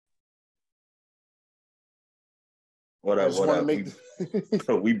What I up? just What want to up?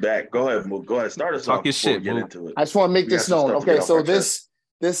 make. We back. Go ahead. Go ahead. Start us Talk off your before we shit, get Mook. into it. I just want to make We got this some known. stuff to get Okay, off so our chest.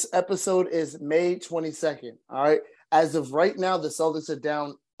 this episode is May 22nd. All right. As of right now, the Celtics are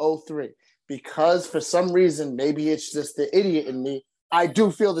down 0-3 because for some reason, maybe it's just the idiot in me. I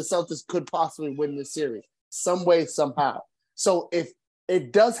do feel the Celtics could possibly win this series some way, somehow. So if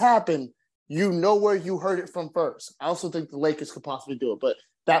it does happen, you know where you heard it from first. I also think the Lakers could possibly do it, but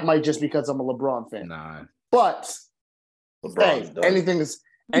that might just because I'm a LeBron fan. Nah. But LeBron's hey, done. anything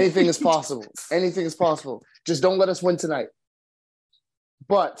is possible. Anything is possible. Just don't let us win tonight.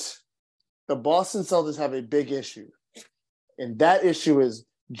 But the Boston Celtics have a big issue. And that issue is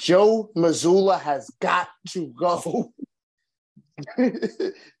Joe Mazzulla has got to go.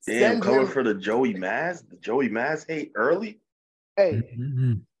 Damn, coming for the Joey Maz? The Joey Maz hate early? Hey,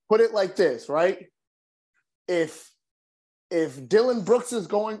 put it like this, right? If Dylan Brooks is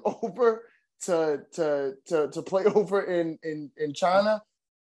going over to play over in China,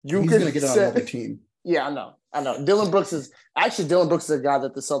 he's gonna get on another team. Yeah, I know. Dylan Brooks is a guy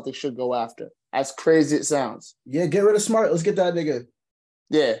that the Celtics should go after. As crazy it sounds. Yeah, get rid of Smart. Let's get that nigga.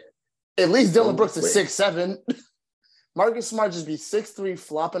 Yeah. At least Dylan Brooks is 6'7". Marcus Smart just be 6'3",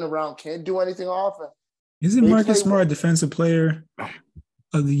 flopping around, can't do anything on offense. Isn't Marcus Smart Defensive Player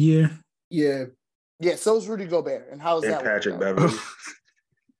of the Year? Yeah. Yeah, so is Rudy Gobert. And how is that? Patrick Beverley.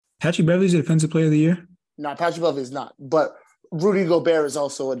 Patrick Beverley's a Defensive Player of the Year? No, Patrick Beverley is not. But Rudy Gobert is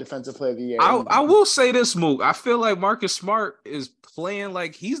also a Defensive Player of the Year. I will say this, Mook. I feel like Marcus Smart is playing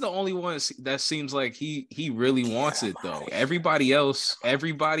like he's the only one that seems like he really wants it though. Everybody else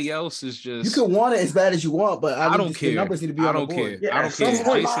is just. You can want it as bad as you want, but I don't care. The numbers need to be on the board. Yeah, I don't care.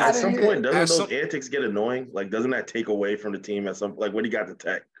 At some point, doesn't those antics get annoying? Like, doesn't that take away from the team at some like when he got the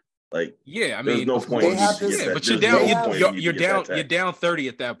tech? Like, yeah, I there's mean, no point. But you're down 30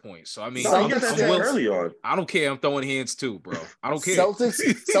 at that point. So I mean, early on. I don't care. I'm throwing hands too, bro. I don't care.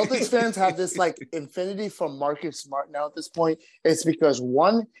 Celtics fans have this like infinity from Marcus Smart now at this point. It's because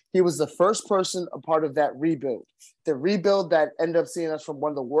one, he was the first person a part of that rebuild. The rebuild that ended up seeing us from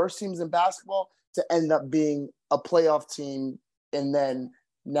one of the worst teams in basketball to end up being a playoff team, and then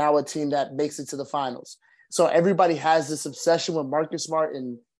now a team that makes it to the finals. So everybody has this obsession with Marcus Smart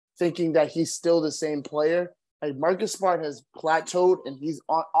and thinking that he's still the same player. Like Marcus Smart has plateaued, and he's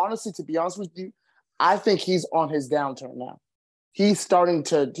honestly, to be honest with you, I think he's on his downturn now. He's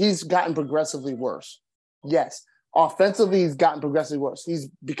gotten progressively worse. Yes, offensively, he's gotten progressively worse. He's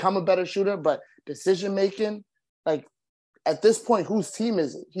become a better shooter, but decision-making, like at this point, whose team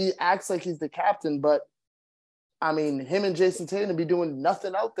is it? He acts like he's the captain, but I mean, him and Jason Tatum be doing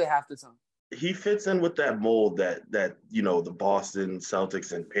nothing out there half the time. He fits in with that mold that the Boston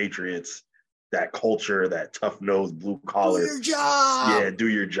Celtics and Patriots, that culture, that tough-nosed, blue-collar. Do your job. Yeah, do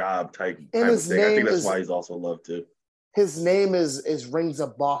your job type of thing. I think that's why he's also loved too. His name is rings a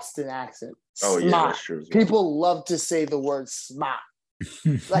Boston accent. Oh, Smart. yeah, that's true. People love to say the word smart.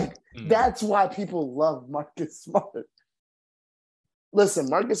 Like, that's why people love Marcus Smart. Listen,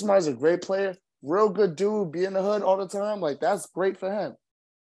 Marcus Smart is a great player, real good dude, be in the hood all the time. Like, that's great for him.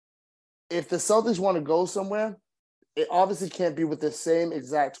 If the Celtics want to go somewhere, it obviously can't be with the same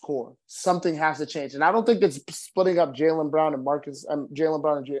exact core. Something has to change. And I don't think it's splitting up Jaylen Brown and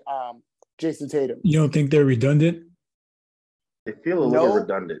Jason Tatum. You don't think they're redundant? They feel a little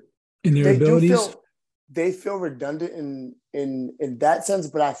redundant. In their abilities? They feel redundant in that sense,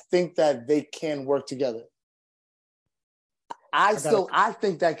 but I think that they can work together. I still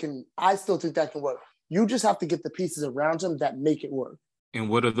think that can work. You just have to get the pieces around him that make it work. And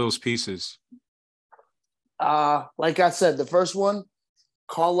what are those pieces? Like I said, the first one,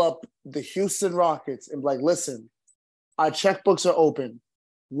 call up the Houston Rockets and be like, listen, our checkbooks are open.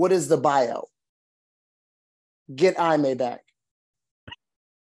 What is the buyout? Get Ime back.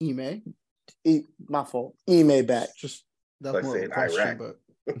 Ime? My fault. Ime back. Just that's more of a question, but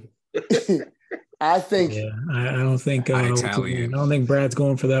I think. Yeah, I don't think. I don't think Brad's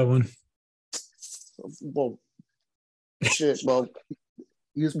going for that one. Well, shit. Well,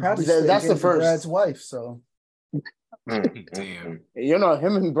 he was probably that's the first. Brad's wife, so. Damn.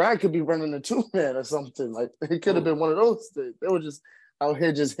 Him and Brad could be running a 2-man or something. Like it could have been one of those things. They were just out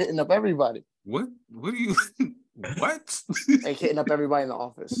here just hitting up everybody. What do you? What? Like hitting up everybody in the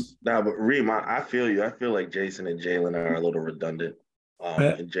office. Nah, but Reem, I feel you. I feel like Jason and Jalen are a little redundant.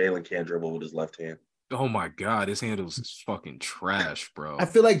 And Jalen can't dribble with his left hand. Oh my God, his handles is fucking trash, bro. I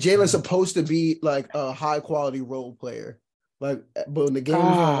feel like Jalen's supposed to be like a high quality role player. Like, but when the game is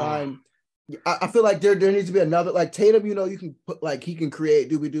online, I feel like there needs to be another, like Tatum, you can put, like, he can create,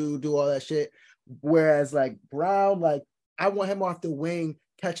 do all that shit. Whereas like Brown, like I want him off the wing,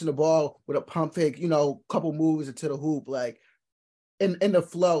 catching the ball with a pump fake, couple moves into the hoop, like in the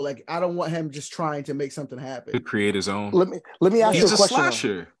flow. Like I don't want him just trying to make something happen. To create his own. Let me ask you a He's a question.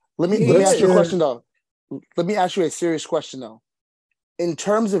 slasher. Let me ask you a question though. Let me ask you a serious question though. In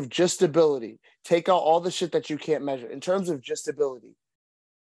terms of just ability, take out all the shit that you can't measure. In terms of just ability,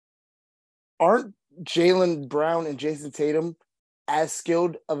 aren't Jaylen Brown and Jason Tatum as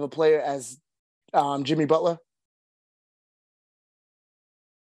skilled of a player as Jimmy Butler?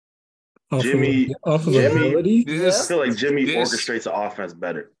 Jimmy, I feel like Jimmy orchestrates the offense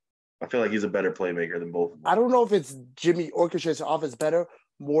better. I feel like he's a better playmaker than both of them. I don't know if it's Jimmy orchestrates the offense better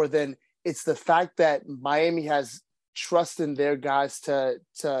more than it's the fact that Miami has trust in their guys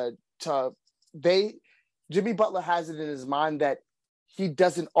Jimmy Butler has it in his mind that he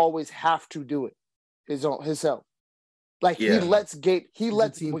doesn't always have to do it himself. Like he lets Gabe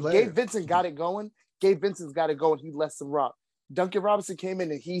Vincent got it going. Gabe Vincent's got it going. He lets them rock. Duncan Robinson came in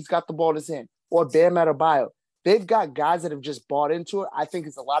and he's got the ball in his hand. Or Bam Adebayo. They've got guys that have just bought into it. I think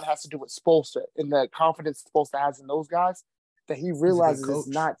it's a lot has to do with Spoelstra and the confidence Spoelstra has in those guys that he realizes it's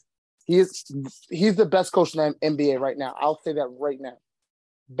not. He's the best coach in the NBA right now. I'll say that right now.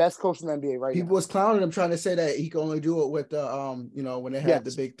 Best coach in the NBA right now. People was clowning him, trying to say that he can only do it with the when they had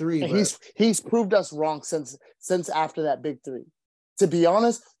the big three. And he's proved us wrong since after that big three. To be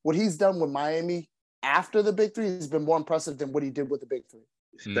honest, what he's done with Miami after the big three has been more impressive than what he did with the big three.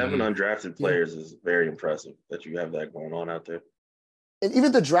 7 undrafted players is very impressive that you have that going on out there. And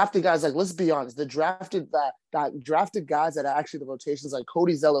even the drafted guys, like let's be honest, the drafted guys that are actually the rotations, like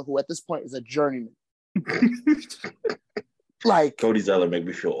Cody Zeller, who at this point is a journeyman. Like Cody Zeller make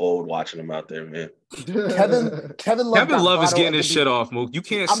me feel old watching him out there, man. Kevin Love is getting his shit off, Mook. You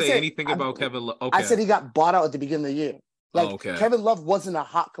can't say anything about Kevin Love. Okay. I said he got bought out at the beginning of the year. Like Kevin Love wasn't a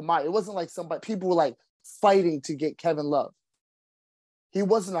hot commodity. It wasn't like people were like fighting to get Kevin Love. He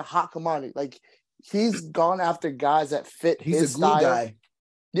wasn't a hot commodity. Like he's gone after guys that fit his style. He's a glue guy.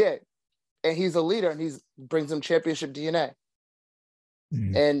 Yeah. And he's a leader and he brings them championship DNA.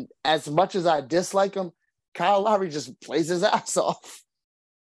 Mm. And as much as I dislike him, Kyle Lowry just plays his ass off.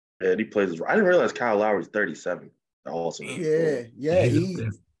 Yeah, he plays his. I didn't realize Kyle Lowry's 37. Also, yeah.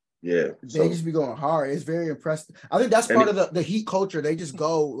 They just be going hard. It's very impressive. I think that's part of the Heat culture. They just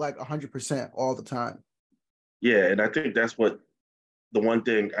go like 100% all the time. Yeah, and I think that's what the one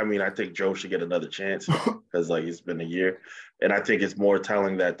thing. I mean, I think Joe should get another chance because like it's been a year, and I think it's more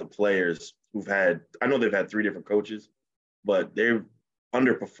telling that the players who've had. I know they've had 3 different coaches, but they've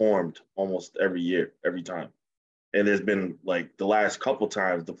underperformed almost every year, every time. And there's been like the last couple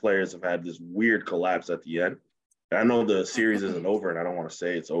times the players have had this weird collapse at the end. And I know the series isn't over and I don't want to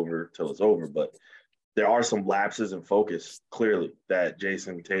say it's over till it's over, but there are some lapses in focus clearly that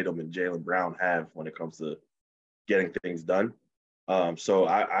Jason Tatum and Jaylen Brown have when it comes to getting things done. So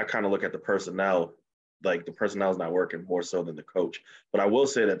I kind of look at the personnel, like the personnel is not working more so than the coach. But I will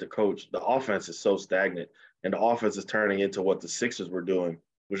say that the offense is so stagnant. And the offense is turning into what the Sixers were doing,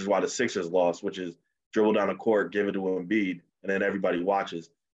 which is why the Sixers lost, which is dribble down the court, give it to Embiid, and then everybody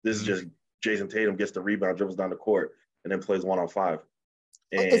watches. This is just Jason Tatum gets the rebound, dribbles down the court, and then plays 1-on-5.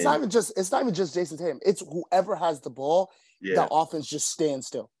 And it's not even just Jason Tatum. It's whoever has the ball, the offense just stands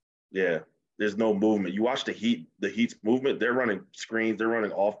still. Yeah. There's no movement. You watch the Heat's movement, they're running screens, they're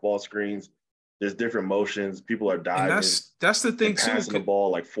running off-ball screens. There's different motions. People are diving. And that's the thing too. Passing the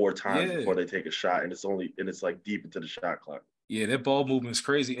ball like 4 times before they take a shot, and it's like deep into the shot clock. Yeah, that ball movement's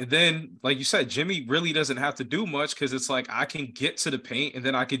crazy. And then, like you said, Jimmy really doesn't have to do much because it's like I can get to the paint and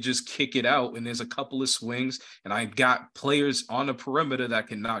then I could just kick it out. And there's a couple of swings, and I got players on the perimeter that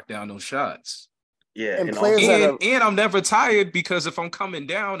can knock down those shots. Yeah, and I'm never tired because if I'm coming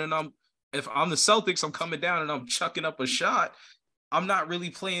down and if I'm the Celtics, I'm coming down and I'm chucking up a shot. I'm not really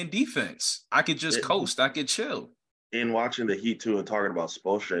playing defense. I could just coast. I could chill. In watching the Heat too and talking about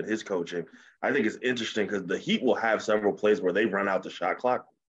Spoelstra and his coaching, I think it's interesting because the Heat will have several plays where they run out the shot clock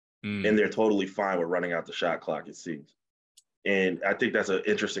and they're totally fine with running out the shot clock, it seems. And I think that's an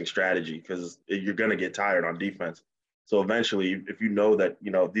interesting strategy because you're going to get tired on defense. So eventually, if you know that,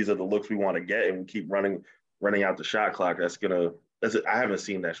 these are the looks we want to get and we keep running out the shot clock, I haven't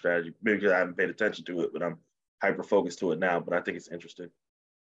seen that strategy. Maybe because I haven't paid attention to it, but I'm hyper focused to it now, but I think it's interesting.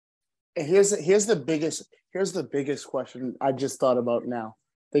 And here's the biggest question I just thought about now,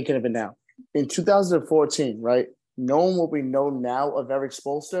 thinking of it now. In 2014, right? Knowing what we know now of Erik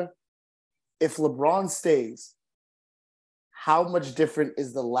Spoelstra, if LeBron stays, how much different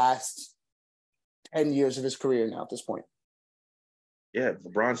is the last 10 years of his career now at this point? Yeah, if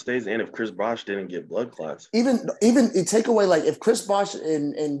LeBron stays and if Chris Bosh didn't get blood clots. Even take away, like, if Chris Bosh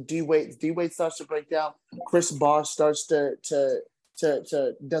and D-Wade starts to break down, Chris Bosh starts to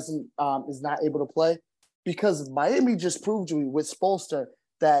to doesn't is not able to play, because Miami just proved to me with Spoelstra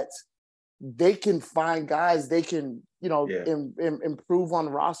that they can find guys, they can improve on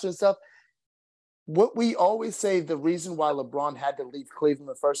the roster and stuff. What we always say, the reason why LeBron had to leave Cleveland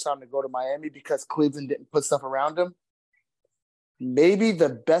the first time to go to Miami, because Cleveland didn't put stuff around him. Maybe the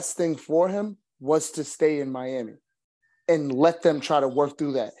best thing for him was to stay in Miami and let them try to work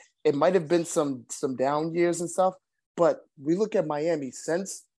through that. It might have been some down years and stuff, but we look at Miami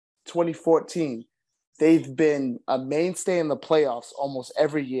since 2014. They've been a mainstay in the playoffs almost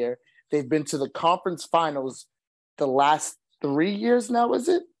every year. They've been to the conference finals the last 3 years now, is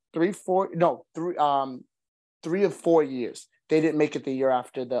it? 3 of 4 years. They didn't make it the year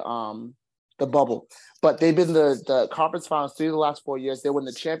after the bubble, but they've been the conference finals 3 of the last 4 years. They won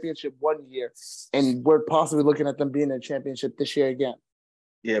the championship 1 year, and we're possibly looking at them being in a championship this year again.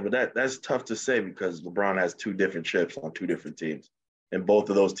 Yeah, but that's tough to say because LeBron has 2 different chips on 2 different teams, and both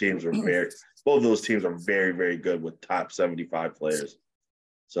of those teams are very, very good with top 75 players.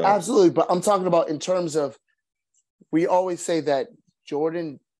 So absolutely, but I'm talking about in terms of, we always say that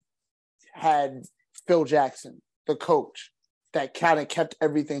Jordan had Phil Jackson, the coach, that kind of kept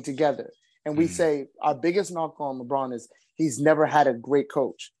everything together. And we say our biggest knock on LeBron is he's never had a great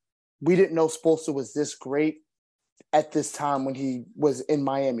coach. We didn't know Spoelstra was this great at this time when he was in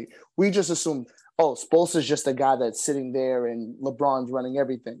Miami. We just assumed, Spoelstra's just a guy that's sitting there and LeBron's running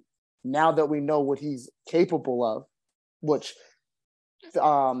everything. Now that we know what he's capable of, which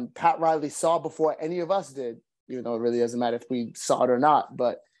Pat Riley saw before any of us did, even though it really doesn't matter if we saw it or not,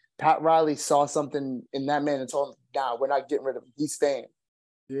 but Pat Riley saw something in that man and told him, nah, we're not getting rid of him. He's staying.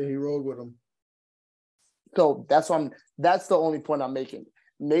 Yeah, he rolled with him. So that's the only point I'm making.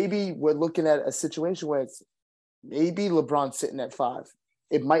 Maybe we're looking at a situation where it's maybe LeBron sitting at 5.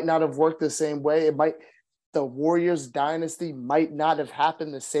 It might not have worked the same way. The Warriors dynasty might not have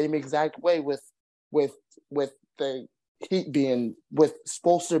happened the same exact way with the Heat being, with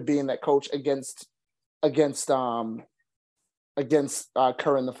Spoelstra being that coach against Kerr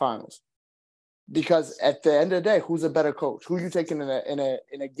in the finals. Because at the end of the day, who's a better coach? Who are you taking in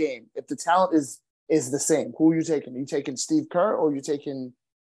a game? If the talent is the same, who are you taking? Are you taking Steve Kerr or are you taking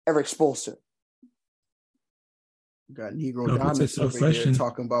Eric Spoelstra? Got Negro Dominus over here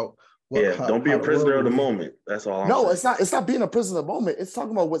talking about don't be a prisoner of the moment. That's all. No, it's not. It's not being a prisoner of the moment. It's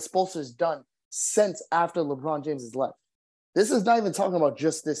talking about what Spoelstra's done since after LeBron James has left. This is not even talking about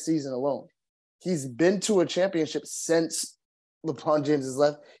just this season alone. He's been to a championship since LeBron James has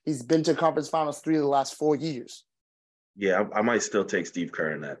left. He's been to conference finals 3 of the last 4 years. Yeah, I might still take Steve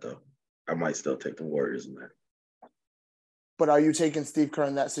Kerr in that, though. I might still take the Warriors in that. But are you taking Steve Kerr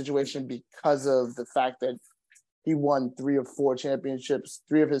in that situation because of the fact that he won 3 of 4 championships?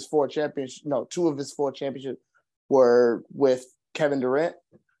 2 of his 4 championships were with Kevin Durant.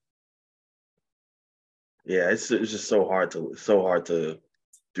 Yeah, it's just so hard to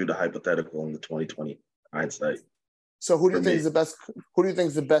do the hypothetical in the 2020 hindsight. So who do you think is the best? Who do you think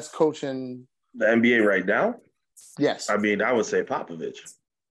is the best coach in the NBA right now? Yes, I mean, I would say Popovich.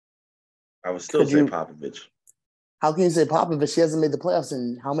 I would still say Popovich. How can you say Popovich? He hasn't made the playoffs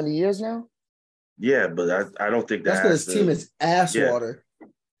in how many years now? Yeah, but I don't think that's because his team is ass water.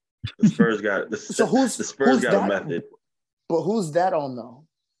 The Spurs got the Spurs got a method. But who's that on though?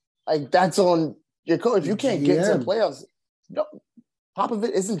 Like that's on your coach. If you can't get to the playoffs, no,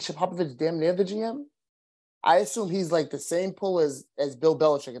 Popovich damn near the GM? I assume he's like the same pull as Bill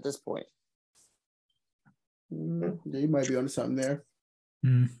Belichick at this point. Yeah, you might be on something there.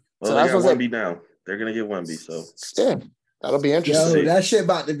 Well, so they got Wemby now. They're gonna get Wemby, so yeah, that'll be interesting. Yo, that shit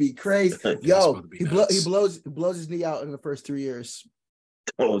about to be crazy. Yo, he blows his knee out in the first 3 years.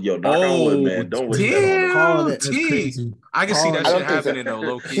 Oh, knock on wood, man. Don't wish that on it. I can see that shit happening though,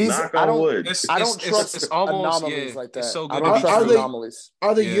 low key. Knock on wood. I don't trust anomalies like that. It's so good. I don't trust anomalies.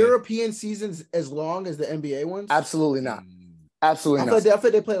 Are the European seasons as long as the NBA ones? Absolutely not. Absolutely not. I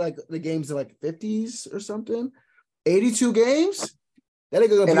thought they play like the games in like 50s or something. 82 games? That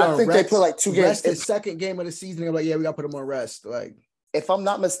nigga gonna be on rest. They play like 2 games. The second game of the season, they're like, yeah, we gotta put them on rest. Like, if I'm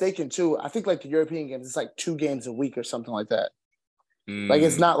not mistaken, too, I think like the European games, it's like 2 games a week or something like that. Like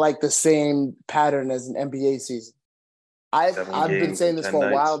it's not like the same pattern as an NBA season. I've been saying this for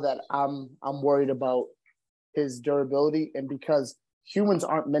a while that I'm worried about his durability, and because humans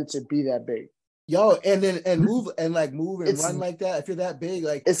aren't meant to be that big. Yo, and move and run like that. If you're that big,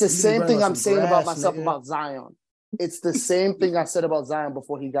 like it's the same thing I'm saying about myself about Zion. It's the same thing I said about Zion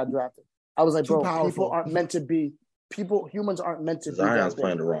before he got drafted. I was like, bro, people aren't meant to be. Humans aren't meant to be. Zion's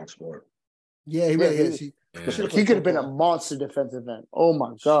playing the wrong sport. Yeah, he really is. He could have been a monster defensive end. Oh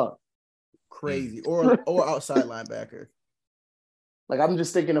my god, crazy! Or outside linebacker. Like I'm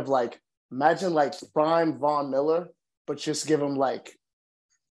just thinking of like imagine like prime Von Miller, but just give him like,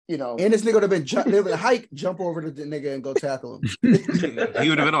 you know, And this nigga would have been hike, jump over to the nigga and go tackle him. He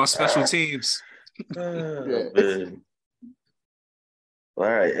would have been on special teams. Man. All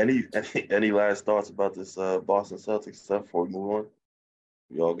right. Any last thoughts about this Boston Celtics stuff before we move on?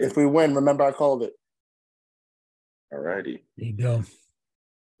 We all good? If we win, remember I called it. All righty. There you go.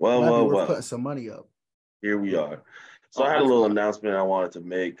 Well. Putting some money up. Here we are. So I had a little announcement I wanted to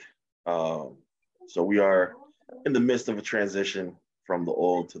make. So we are in the midst of a transition from the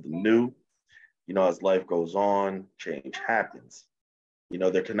old to the new. You know, as life goes on, change happens. You know,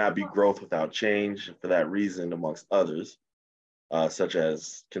 there cannot be growth without change. For that reason, amongst others, such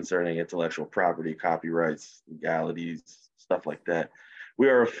as concerning intellectual property, copyrights, legalities, stuff like that, we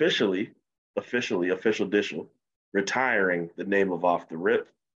are official dishel, retiring the name of Off the Rip.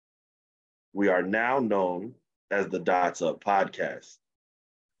 We are now known as the Dots Up Podcast.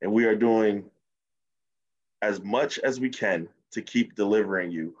 And we are doing as much as we can to keep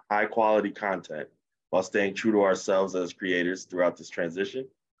delivering you high quality content while staying true to ourselves as creators throughout this transition.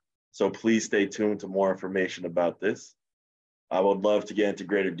 So please stay tuned to more information about this. I would love to get into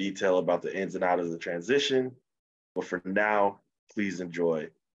greater detail about the ins and outs of the transition, but for now, please enjoy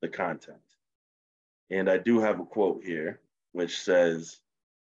the content. And I do have a quote here, which says,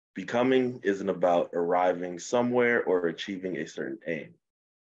 "Becoming isn't about arriving somewhere or achieving a certain aim.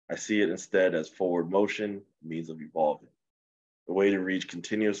 I see it instead as forward motion, means of evolving. The way to reach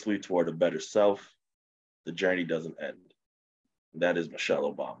continuously toward a better self. The journey doesn't end." And that is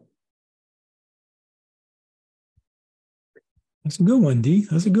Michelle Obama. That's a good one, D.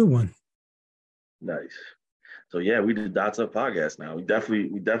 That's a good one. Nice. So yeah, we did Dots Up Podcast now. We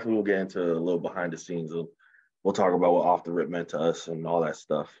definitely will get into a little behind the scenes. We'll talk about what Off the Rip meant to us and all that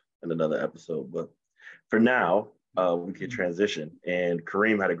stuff in another episode. But for now, we can transition. And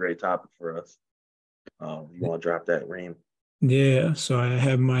Kareem had a great topic for us. You want to drop that, Reem? Yeah. So I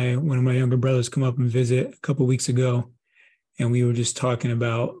had one of my younger brothers come up and visit a couple of weeks ago, and we were just talking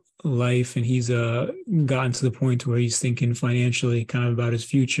about life, and he's gotten to the point where he's thinking financially kind of about his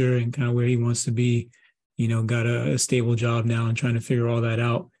future and kind of where he wants to be, you know, got a stable job now and trying to figure all that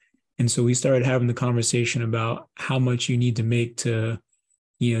out. And so we started having the conversation about how much you need to make to,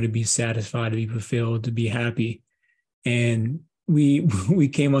 you know, to be satisfied, to be fulfilled, to be happy. And we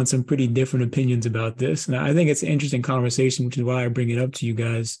came on some pretty different opinions about this. And I think it's an interesting conversation, which is why I bring it up to you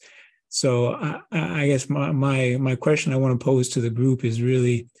guys. So I guess my question I want to pose to the group is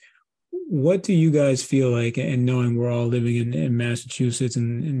really, what do you guys feel like, and knowing we're all living in Massachusetts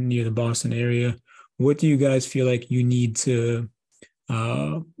and near the Boston area, what do you guys feel like you need to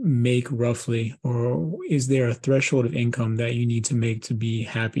make roughly, or is there a threshold of income that you need to make to be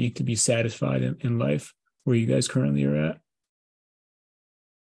happy, to be satisfied in life where you guys currently are at?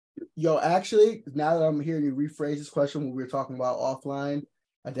 Yo, actually, now that I'm hearing you rephrase this question when we were talking about offline,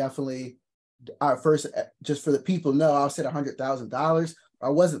 I definitely, first, just for the people know, I said $100,000. I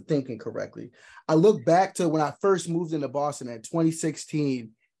wasn't thinking correctly. I look back to when I first moved into Boston in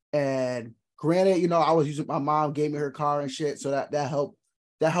 2016, and granted, you know, I was using, my mom gave me her car and shit, so that helped.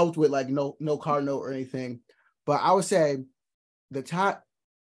 That helped with like no car note or anything. But I would say the time,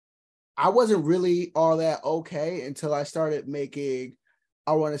 I wasn't really all that okay until I started making,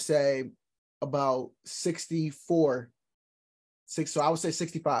 I want to say about 64. So I would say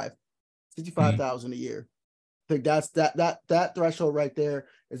 65,000 a year. I think that's that threshold right there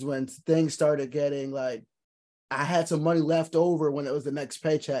is when things started getting like, I had some money left over when it was the next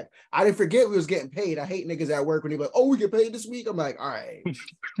paycheck. I didn't forget we was getting paid. I hate niggas at work when they like, "Oh, we get paid this week." I'm like, all right,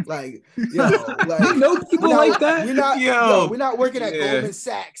 like, yo, like, you know people like that. We're not working at Goldman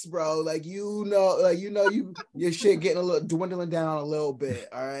Sachs, bro. Like, your shit getting a little dwindling down a little bit.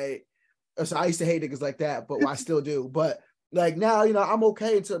 All right. So I used to hate niggas like that, but I still do. But like now, you know, I'm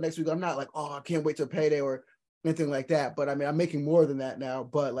okay until next week. I'm not like, oh, I can't wait till payday or anything like that. But I mean, I'm making more than that now.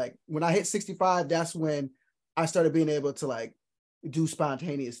 But like when I hit 65, that's when I started being able to like do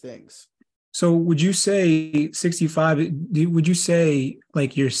spontaneous things. So would you say 65, would you say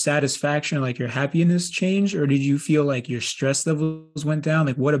like your satisfaction, like your happiness changed, or did you feel like your stress levels went down?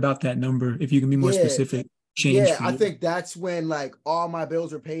 Like what about that number, if you can be more specific, changed? Yeah, I think that's when like all my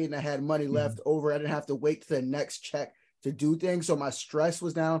bills were paid and I had money left over. I didn't have to wait to the next check to do things. So my stress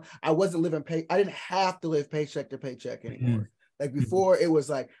was down. I wasn't living I didn't have to live paycheck to paycheck anymore. Like before, it was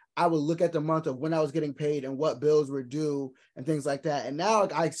like I would look at the month of when I was getting paid and what bills were due and things like that. And now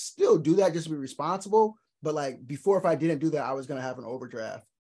like, I still do that just to be responsible. But like before, if I didn't do that, I was going to have an overdraft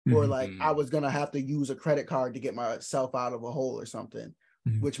or like I was going to have to use a credit card to get myself out of a hole or something,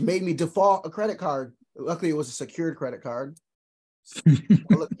 which made me default a credit card. Luckily, it was a secured credit card.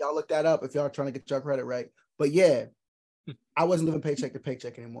 Y'all look that up if y'all are trying to get your credit right. But yeah, I wasn't living paycheck to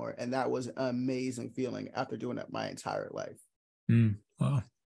paycheck anymore. And that was an amazing feeling after doing that my entire life. Wow.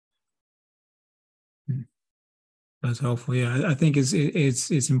 That's helpful. Yeah, I think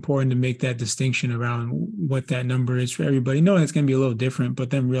it's important to make that distinction around what that number is for everybody. Knowing it's going to be a little different, but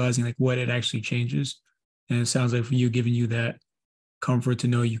then realizing like what it actually changes. And it sounds like for you, giving you that comfort to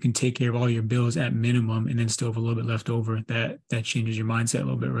know you can take care of all your bills at minimum and then still have a little bit left over. That changes your mindset a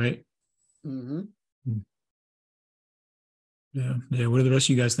little bit, right? Mm-hmm. Yeah. What do the rest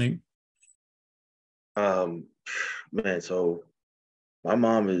of you guys think? Man, so my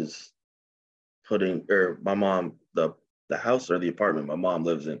mom is the house or the apartment my mom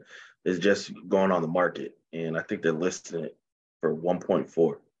lives in is just going on the market, and I think they're listing it for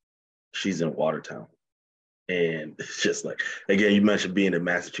 1.4. She's in Watertown, and it's just like, again, you mentioned being in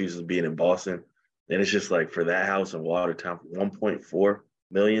Massachusetts, being in Boston, and it's just like for that house in Watertown, 1.4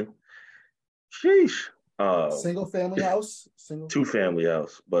 million. Sheesh. Single family house, two family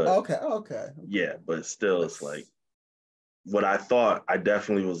house, but okay. Yeah, but still, it's like what I thought. I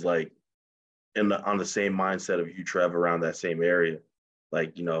definitely was like on the same mindset of you, Trev, around that same area.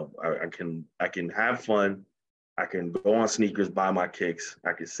 Like, I can have fun. I can go on sneakers, buy my kicks.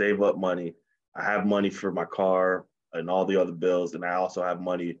 I can save up money. I have money for my car and all the other bills, and I also have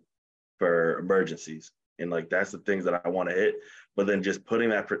money for emergencies. And like that's the things that I want to hit. But then just putting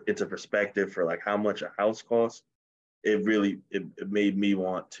that into perspective for like how much a house costs, it made me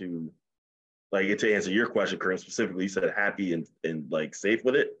want to, like, to answer your question, Kareem, specifically, you said happy and like safe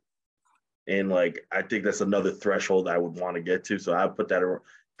with it. And like, I think that's another threshold I would want to get to. So I put that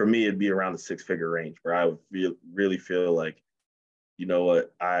for me, it'd be around the 6-figure range where I would really feel like, you know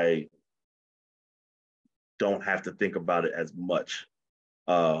what, I don't have to think about it as much.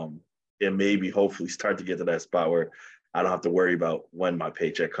 And maybe hopefully start to get to that spot where I don't have to worry about when my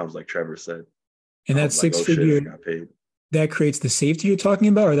paycheck comes, like Trevor said. And that like, 6-figure, shit, I got paid. That creates the safety you're talking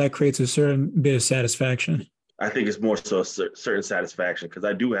about, or that creates a certain bit of satisfaction? I think it's more so a certain satisfaction because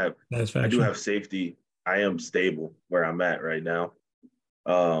I do have safety. I am stable where I'm at right now.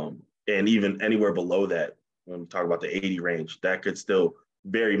 And even anywhere below that, when we talk about the 80 range, that could still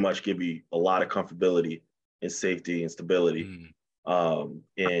very much give me a lot of comfortability and safety and stability,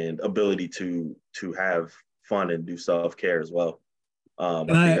 and ability to have fun and do self-care as well. I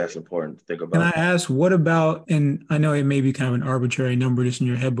think that's important to think about. Can I ask, what about, and I know it may be kind of an arbitrary number just in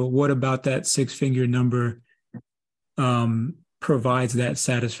your head, but what about that 6-figure number provides that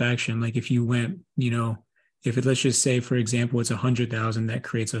satisfaction? Like if you went, let's just say, for example, it's 100,000, that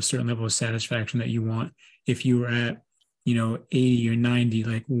creates a certain level of satisfaction that you want. If you were at, 80 or 90,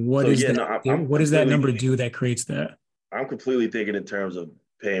 like what does that number do that creates that? I'm completely thinking in terms of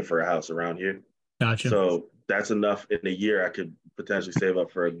paying for a house around here. Gotcha. So that's enough in a year. I could potentially save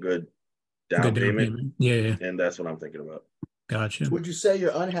up for a good down payment. Yeah. And that's what I'm thinking about. Gotcha. Would you say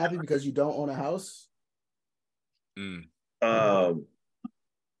you're unhappy because you don't own a house? I'm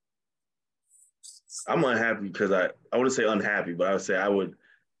unhappy because I wouldn't say unhappy, but I would say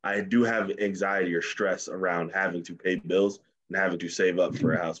I do have anxiety or stress around having to pay bills and having to save up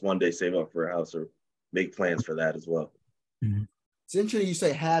for a house. One day save up for a house or make plans for that as well. Mm-hmm. It's interesting you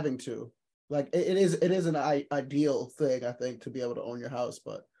say having to. Like it is an ideal thing, I think, to be able to own your house,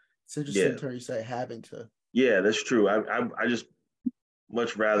 but it's interesting in turn you say having to. Yeah, that's true. I just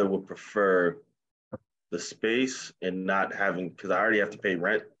much rather would prefer the space and not having, because I already have to pay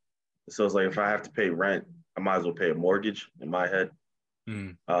rent. So it's like if I have to pay rent, I might as well pay a mortgage in my head.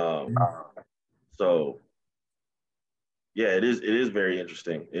 So yeah, it is very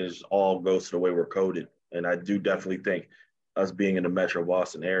interesting. It all goes to the way we're coded, and I do definitely think us being in the Metro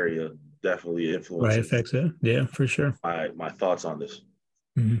Boston area definitely influences. Right, affects it. Yeah, for sure. My thoughts on this.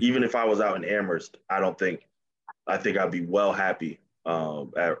 Mm-hmm. Even if I was out in Amherst, I think I'd be well happy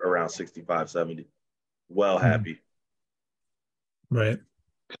at around 65, 70. Well happy. Right.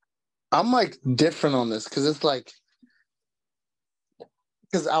 I'm like different on this because it's like,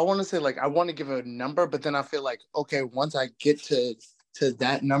 because I want to say like I want to give a number, but then I feel like, okay, once I get to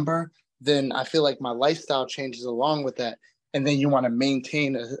that number, then I feel like my lifestyle changes along with that. And then you want to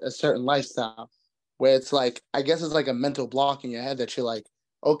maintain a certain lifestyle where it's like, I guess it's like a mental block in your head that you're like,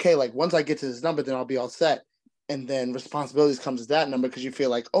 okay, like once I get to this number, then I'll be all set. And then responsibilities comes to that number because you feel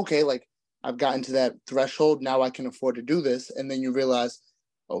like, okay, like I've gotten to that threshold. Now I can afford to do this. And then you realize,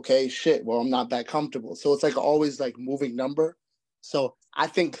 okay, shit, well, I'm not that comfortable. So it's like always like moving number. So I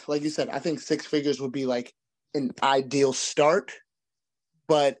think, like you said, I think 6 figures would be like an ideal start,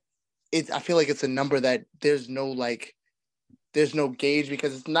 but I feel like it's a number that there's no gauge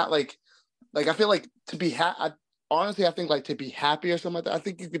because it's not like I feel like to be honestly, I think like to be happy or something like that, I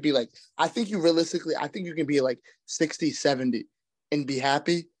think you could be like, I think you can be like 60, 70 and be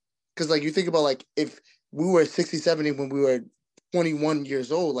happy. Because like you think about like if we were 60, 70 when we were 21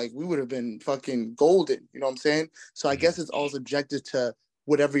 years old, like we would have been fucking golden. You know what I'm saying? So I guess it's all subjective to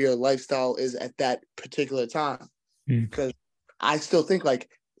whatever your lifestyle is at that particular time. Because I still think like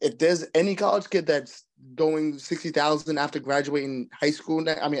if there's any college kid that's going 60,000 after graduating high school,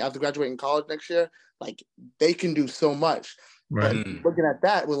 after graduating college next year, like they can do so much. Right. But looking at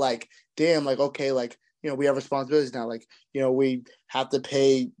that, we're like, damn, like, okay, like, we have responsibilities now. Like, we have to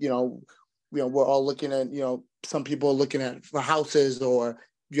pay, we're all looking at, some people are looking at for houses, or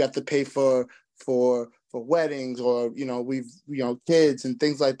you have to pay for weddings, or, we've, kids and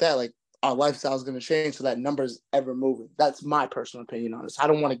things like that. Like our lifestyle is going to change, so that number's ever moving. That's my personal opinion on this. I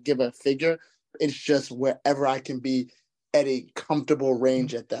don't want to give a figure. It's just wherever I can be at a comfortable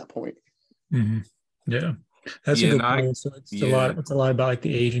range at that point. Mm-hmm. Yeah. That's a good point. So it's a lot about like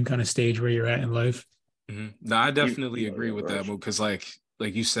the age and kind of stage where you're at in life. Mm-hmm. No, I definitely agree with that, because like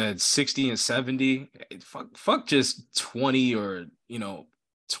you said, 60 and 70, fuck just 20 or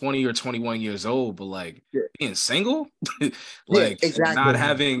 20 or 21 years old, but like being single, like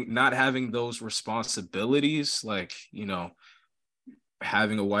exactly. not having those responsibilities, like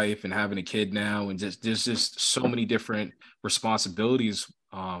having a wife and having a kid now, and there's just so many different responsibilities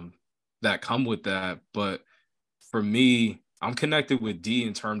that come with that. But for me, I'm connected with D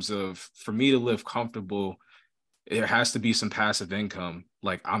in terms of, for me to live comfortable, there has to be some passive income.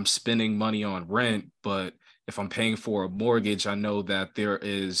 Like I'm spending money on rent, but if I'm paying for a mortgage, I know that there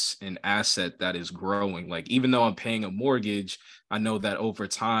is an asset that is growing. Like even though I'm paying a mortgage, I know that over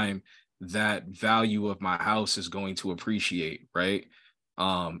time, that value of my house is going to appreciate, right?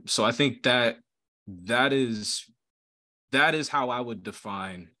 So I think that is how I would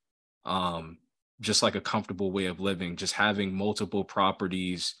define just like a comfortable way of living, just having multiple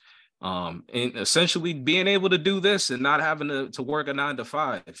properties, and essentially being able to do this and not having to work a 9 to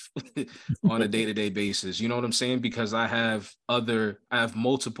 5 on a day-to-day basis. You know what I'm saying? Because I have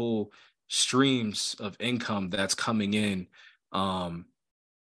multiple streams of income that's coming in. I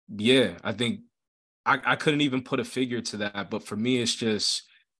think I couldn't even put a figure to that, but for me, it's just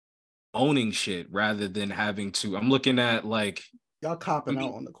owning shit rather than having to. I'm looking at like y'all copping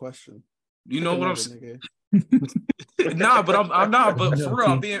out on the question. You know what I'm saying? Nah, but I'm not. But for real,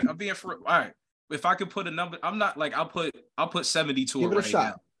 I'm being for real. All right. If I could put a number, I'm not like I'll put 70 to Give it right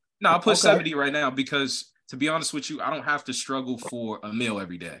now. No, I'll put 70 right now, because to be honest with you, I don't have to struggle for a meal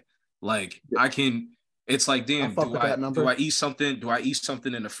every day. Like I can. It's like, damn, do I eat something? Do I eat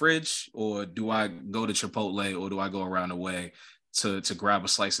something in the fridge, or do I go to Chipotle, or do I go around the way to grab a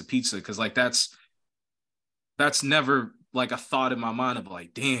slice of pizza? Because like that's never like a thought in my mind of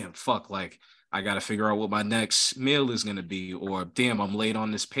like, damn, fuck, like I got to figure out what my next meal is going to be, or damn, I'm late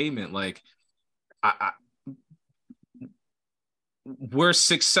on this payment. Like we're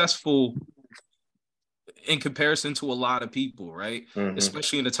successful in comparison to a lot of people, right? Mm-hmm.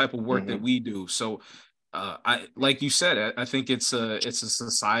 Especially in the type of work that we do. So I, like you said, I think it's a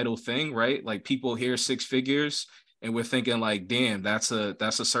societal thing, right? Like people hear 6 figures and we're thinking like, damn, that's a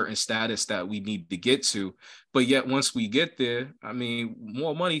certain status that we need to get to. But yet once we get there, I mean,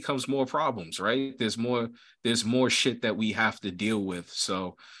 more money comes more problems, right? There's more shit that we have to deal with.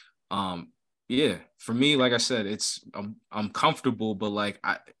 So for me, like I said, I'm comfortable, but like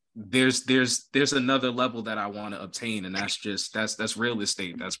there's another level that I want to obtain, and that's real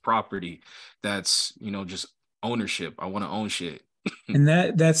estate, that's property, that's just ownership. I want to own shit. And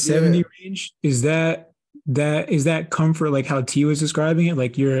that 70 range, is that comfort, like how T was describing it,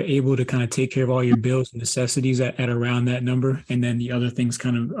 like you're able to kind of take care of all your bills and necessities at around that number, and then the other things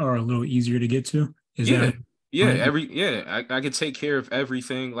kind of are a little easier to get to? I could take care of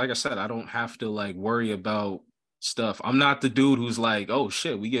everything. Like I said, I don't have to like worry about stuff. I'm not the dude who's like, oh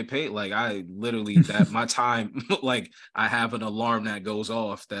shit, we get paid. Like I literally that my time, like I have an alarm that goes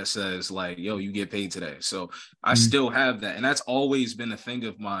off that says like, yo, you get paid today. So I still have that. And that's always been a thing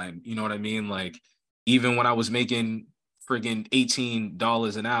of mine. You know what I mean? Like even when I was making friggin'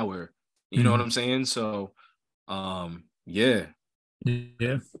 $18 an hour, you know what I'm saying? So Yeah.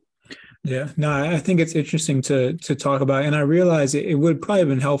 No, I think it's interesting to talk about. And I realize it would probably have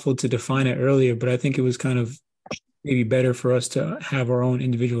been helpful to define it earlier, but I think it was kind of maybe better for us to have our own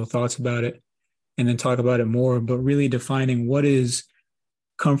individual thoughts about it and then talk about it more, but really defining what is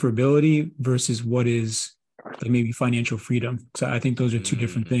comfortability versus what is like maybe financial freedom. So I think those are two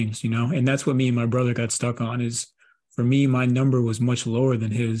different things, and that's what me and my brother got stuck on. Is for me, my number was much lower than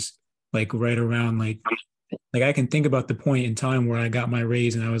his, like right around like like I can think about the point in time where I got my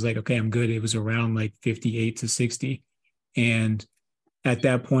raise and I was like, okay, I'm good. It was around like 58 to 60. And at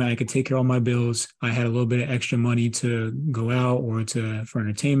that point, I could take care of all my bills. I had a little bit of extra money to go out or for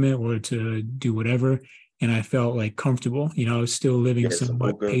entertainment or to do whatever. And I felt like comfortable. I was still living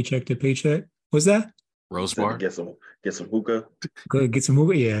somewhat paycheck to paycheck. What's that? Rose bar? Get some hookah. Go get some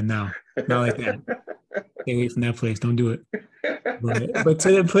hookah? Yeah, no, not like that. Stay away from that place. Don't do it. But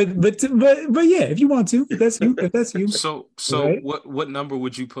yeah, if you want to, if that's you. So right? What number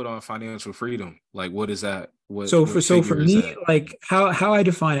would you put on financial freedom? Like, what is that? So for me, like how I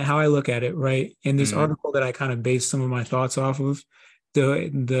define it, how I look at it, right? In this article that I kind of based some of my thoughts off of,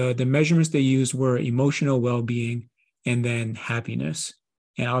 the measurements they used were emotional well-being and then happiness,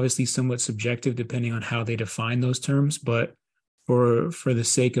 and obviously somewhat subjective depending on how they define those terms, but for the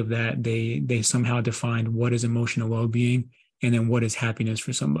sake of that, they somehow defined what is emotional well-being and then what is happiness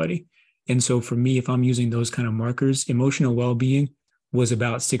for somebody. And so for me, if I'm using those kind of markers, emotional well-being was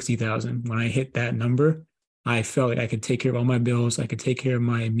about 60,000. When I hit that number, I felt like I could take care of all my bills. I could take care of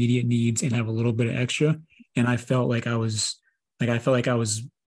my immediate needs and have a little bit of extra. And I felt like I was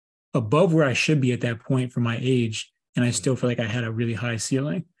above where I should be at that point for my age. And I still feel like I had a really high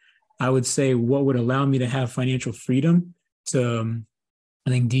ceiling. I would say what would allow me to have financial freedom to, I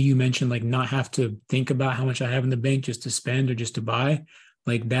think D, you mentioned like not have to think about how much I have in the bank just to spend or just to buy.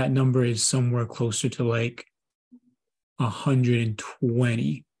 Like that number is somewhere closer to like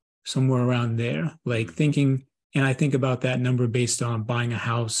 120, somewhere around there. Like thinking, and I think about that number based on buying a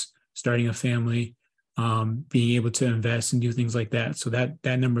house, starting a family, being able to invest and do things like that. So that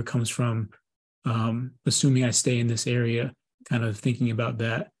number comes from assuming I stay in this area, kind of thinking about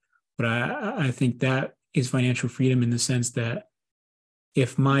that. But I think that is financial freedom in the sense that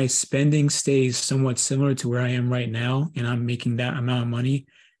if my spending stays somewhat similar to where I am right now and I'm making that amount of money,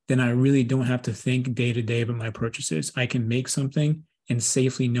 then I really don't have to think day to day about my purchases. I can make something and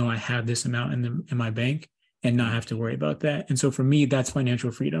safely know I have this amount in my bank and not have to worry about that. And so for me, that's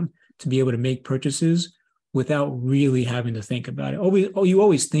financial freedom, to be able to make purchases without really having to think about it. You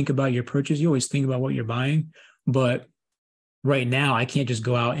always think about your purchase. You always think about what you're buying. But right now, I can't just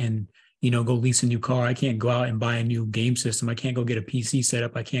go out and go lease a new car. I can't go out and buy a new game system. I can't go get a PC set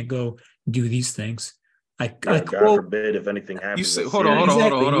up. I can't go do these things. God forbid if anything happens. You say, hold on.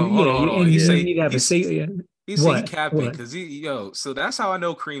 You need to have a safety. He said he capping because so that's how I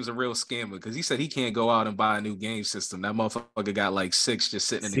know Cream's a real scammer, because he said he can't go out and buy a new game system. That motherfucker got like 6 just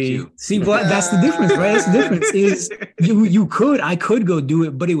sitting in the queue. See, but that's the difference, right? That's the difference is I could go do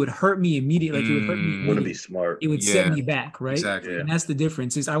it, but it would hurt me immediately. Like it would hurt me. Wouldn't be smart. It would set me back, right? Exactly. And that's the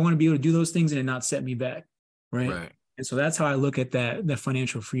difference is I want to be able to do those things and it not set me back, right? Right. And so that's how I look at that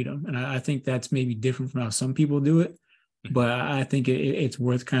financial freedom. And I think that's maybe different from how some people do it. But I think it's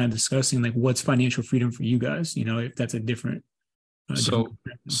worth kind of discussing like what's financial freedom for you guys, if that's a different. So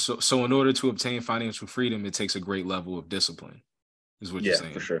in order to obtain financial freedom, it takes a great level of discipline, is what you're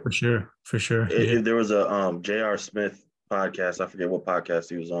saying. For sure. There was a J.R. Smith podcast. I forget what podcast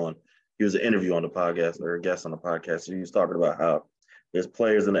he was on. He was an interview on the podcast or a guest on the podcast. And he was talking about how there's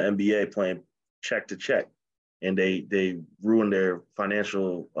players in the NBA playing check to check, and they ruin their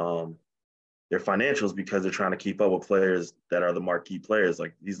financials because they're trying to keep up with players that are the marquee players.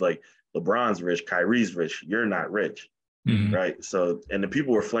 Like he's like, LeBron's rich, Kyrie's rich, you're not rich, right? So, and the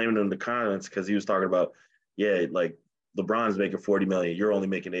people were flaming him in the comments because he was talking about, like LeBron's making 40 million, you're only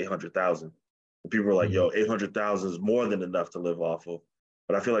making 800,000. And people were like, 800,000 is more than enough to live off of.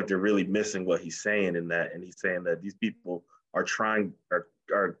 But I feel like they're really missing what he's saying in that, and he's saying that these people are trying to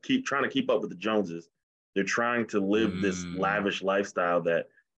keep up with the Joneses. They're trying to live this lavish lifestyle that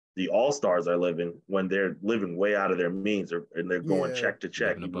the all-stars are living when they're living way out of their means, and they're going check to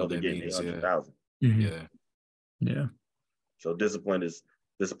check, even though they're getting 800,000. Yeah. So discipline is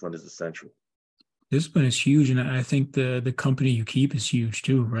essential. Discipline is huge, and I think the company you keep is huge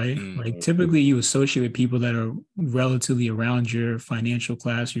too, right? Like typically you associate with people that are relatively around your financial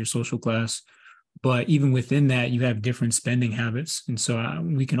class, your social class, but even within that, you have different spending habits. And so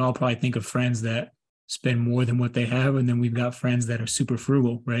we can all probably think of friends that spend more than what they have, and then we've got friends that are super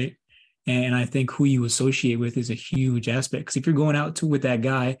frugal, right? And I think who you associate with is a huge aspect. Because if you're going out with that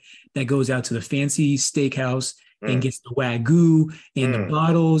guy that goes out to the fancy steakhouse and gets the Wagyu and the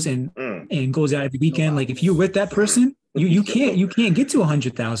bottles and goes out every weekend, like if you're with that person, you can't get to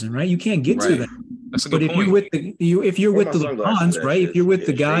 100,000, right? You can't get to that. That's a good point. If you're with the LeBrons, right? If you're with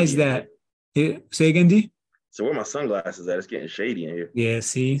the guys that say again, D. So where my sunglasses at? It's getting shady in here. Yeah,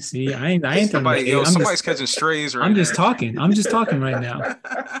 see, I ain't somebody's catching strays right now. I'm just talking right now.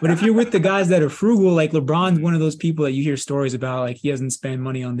 But if you're with the guys that are frugal, like LeBron's one of those people that you hear stories about, like he doesn't spend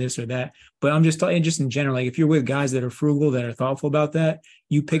money on this or that. But I'm just talking just in general, like if you're with guys that are frugal, that are thoughtful about that,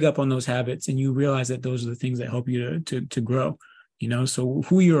 you pick up on those habits and you realize that those are the things that help you to grow. You know, so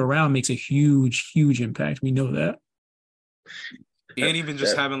who you're around makes a huge impact. We know that. And even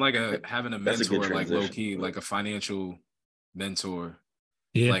just having a mentor, like low key, bro. like a financial mentor.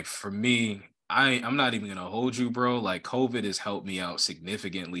 Yeah. Like for me, I'm not even gonna hold you, bro. Like COVID has helped me out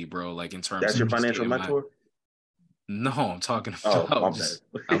significantly, bro. Like in terms That's of your financial mentor? No, I'm talking about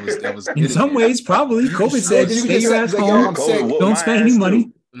That was in some ways, probably. COVID said, stay your ass home. Don't spend any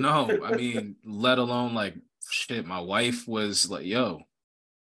money. No, I mean, let alone like shit. My wife was like, yo,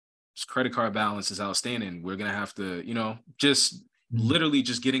 this credit card balance is outstanding. We're gonna have to, just literally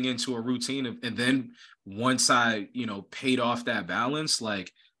just getting into a routine and then once I, paid off that balance,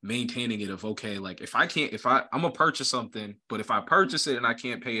 like maintaining it of okay, like if I'm gonna purchase something, but if I purchase it and I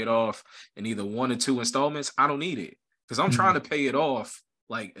can't pay it off in either 1 or 2 installments, I don't need it because I'm trying to pay it off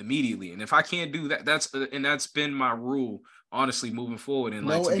like immediately. And if I can't do that, that's been my rule, honestly, moving forward. And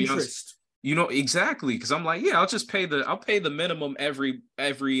like, no to be interest. honest, exactly, because I'm like, yeah, I'll pay the minimum every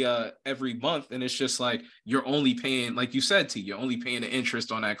month, and it's just like you're only paying, like you said, you're only paying the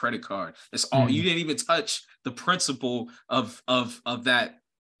interest on that credit card. That's all. You didn't even touch the principle of that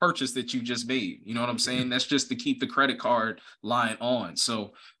purchase that you just made. You know what I'm saying? That's just to keep the credit card line on.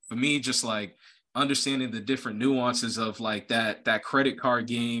 So for me, just like understanding the different nuances of like that credit card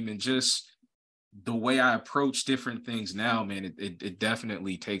game and just the way I approach different things now, man, it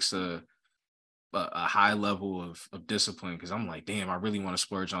definitely takes a high level of discipline because I'm like, damn, I really want to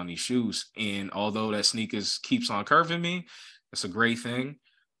splurge on these shoes. And although that sneakers keeps on curving me, it's a great thing.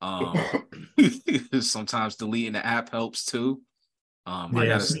 Sometimes deleting the app helps too. You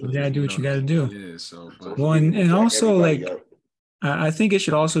gotta do what you gotta do. Yeah, so and also like I think it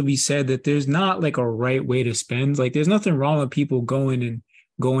should also be said that there's not like a right way to spend. Like there's nothing wrong with people going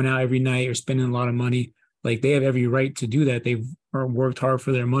out every night or spending a lot of money. Like they have every right to do that. They've worked hard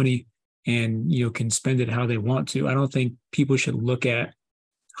for their money and can spend it how they want to. I don't think people should look at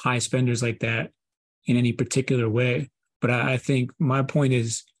high spenders like that in any particular way. But I think my point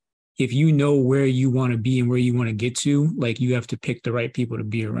is, if you know where you want to be and where you want to get to, like you have to pick the right people to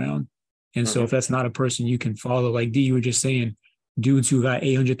be around. And so if that's not a person you can follow, like D, you were just saying, dudes who got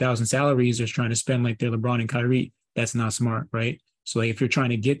 800,000 salaries are trying to spend like they're LeBron and Kyrie. That's not smart, right? So like if you're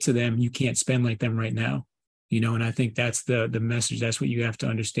trying to get to them, you can't spend like them right now. And I think that's the message. That's what you have to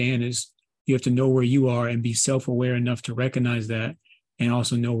understand is you have to know where you are and be self-aware enough to recognize that and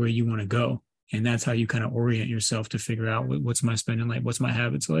also know where you want to go. And that's how you kind of orient yourself to figure out what's my spending like, what's my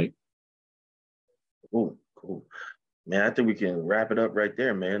habits like. Cool. Man, I think we can wrap it up right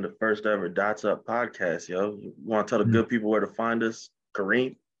there, man. The first ever Dots Up podcast, yo. You want to tell the good people where to find us?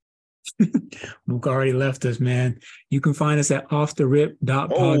 Kareem? Luke already left us, man. You can find us at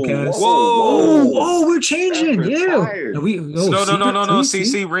offtherip.podcast. Whoa, we're changing. Yeah. No.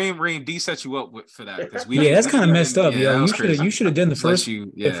 See, Reem, D set you up for that. That's kind of messed up, yo. You should have done the first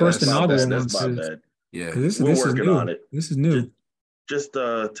inaugural one. Yeah. This is new. On it. This is new. Just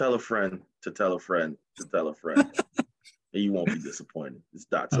tell a friend to tell a friend to tell a friend. And you won't be disappointed. It's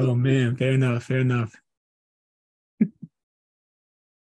Dots Up. Oh man, fair enough.